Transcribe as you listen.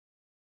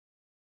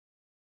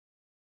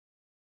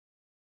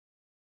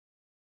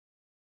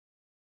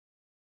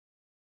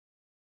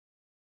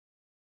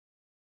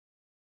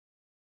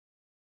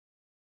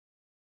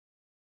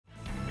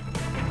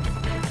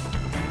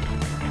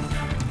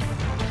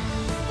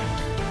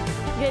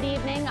Good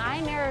evening,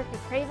 I'm Erica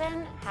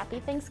Craven.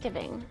 Happy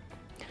Thanksgiving.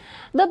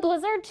 The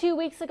blizzard 2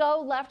 weeks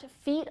ago left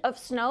feet of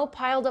snow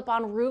piled up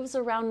on roofs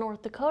around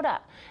North Dakota.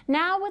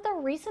 Now, with a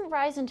recent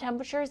rise in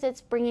temperatures, it's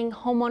bringing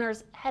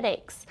homeowners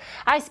headaches.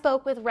 I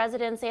spoke with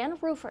residents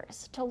and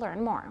roofers to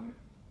learn more.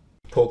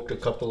 Poked a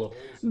couple of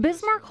holes.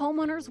 Bismarck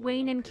homeowners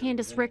Wayne and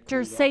Candace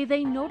Richter say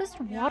they noticed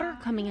water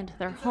coming into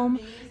their home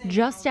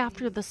just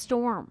after the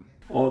storm.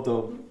 Oh,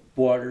 the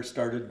water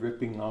started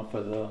dripping off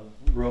of the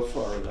roof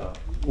or the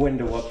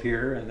window up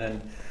here, and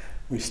then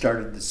we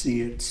started to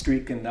see it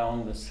streaking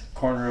down this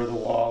corner of the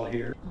wall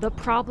here. The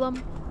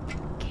problem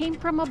came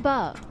from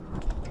above.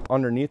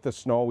 Underneath the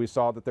snow, we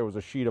saw that there was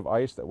a sheet of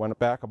ice that went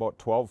back about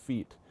 12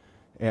 feet.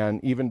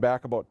 And even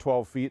back about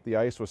 12 feet, the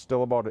ice was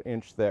still about an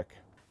inch thick.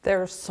 There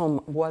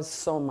was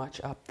so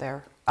much up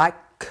there. I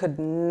could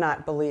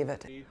not believe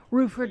it.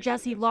 Roofer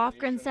Jesse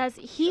Lofgren says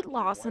heat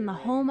loss in the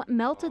home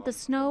melted the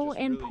snow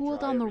and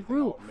pooled on the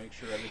roof.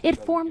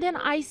 It formed an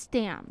ice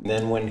dam. And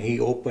then when he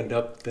opened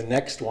up the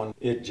next one,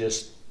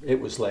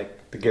 it was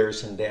like the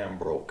Garrison Dam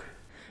broke.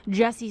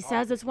 Jesse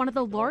says it's one of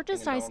the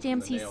largest ice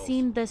dams he's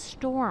seen this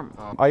storm.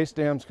 Ice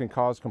dams can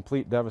cause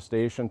complete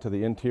devastation to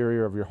the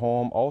interior of your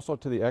home, also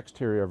to the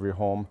exterior of your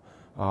home,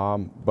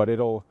 but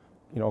it'll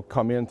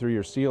come in through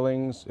your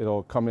ceilings,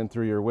 it'll come in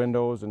through your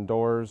windows and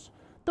doors.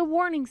 The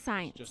warning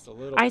signs: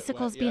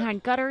 icicles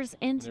behind gutters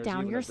and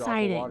down your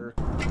siding.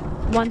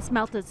 Once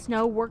melted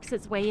snow works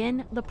its way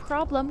in, the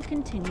problem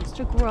continues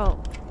to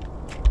grow.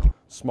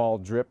 Small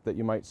drip that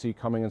you might see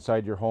coming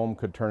inside your home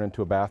could turn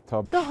into a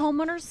bathtub. The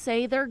homeowners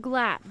say they're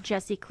glad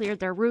Jesse cleared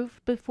their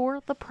roof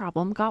before the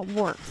problem got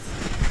worse.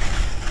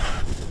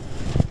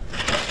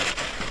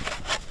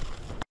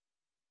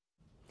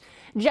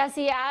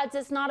 Jesse adds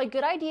it's not a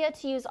good idea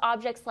to use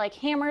objects like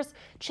hammers,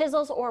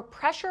 chisels, or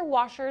pressure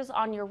washers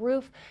on your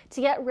roof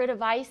to get rid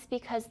of ice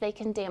because they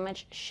can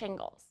damage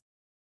shingles.